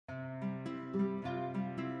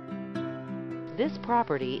This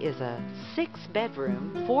property is a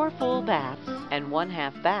 6-bedroom, 4 full baths, and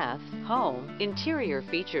 1/2 bath home. Interior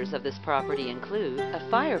features of this property include a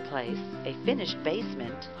fireplace, a finished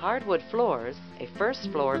basement, hardwood floors, a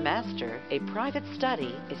first-floor master, a private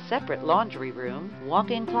study, a separate laundry room,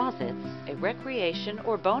 walk-in closets, a recreation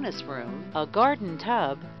or bonus room, a garden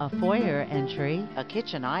tub, a foyer entry, a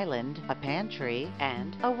kitchen island, a pantry,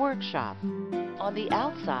 and a workshop. On the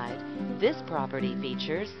outside, this property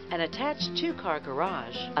features an attached 2-car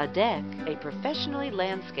garage, a deck, a professionally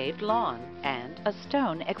landscaped lawn, and a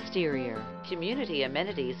stone exterior. Community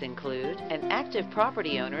amenities include an active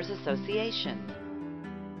property owners association,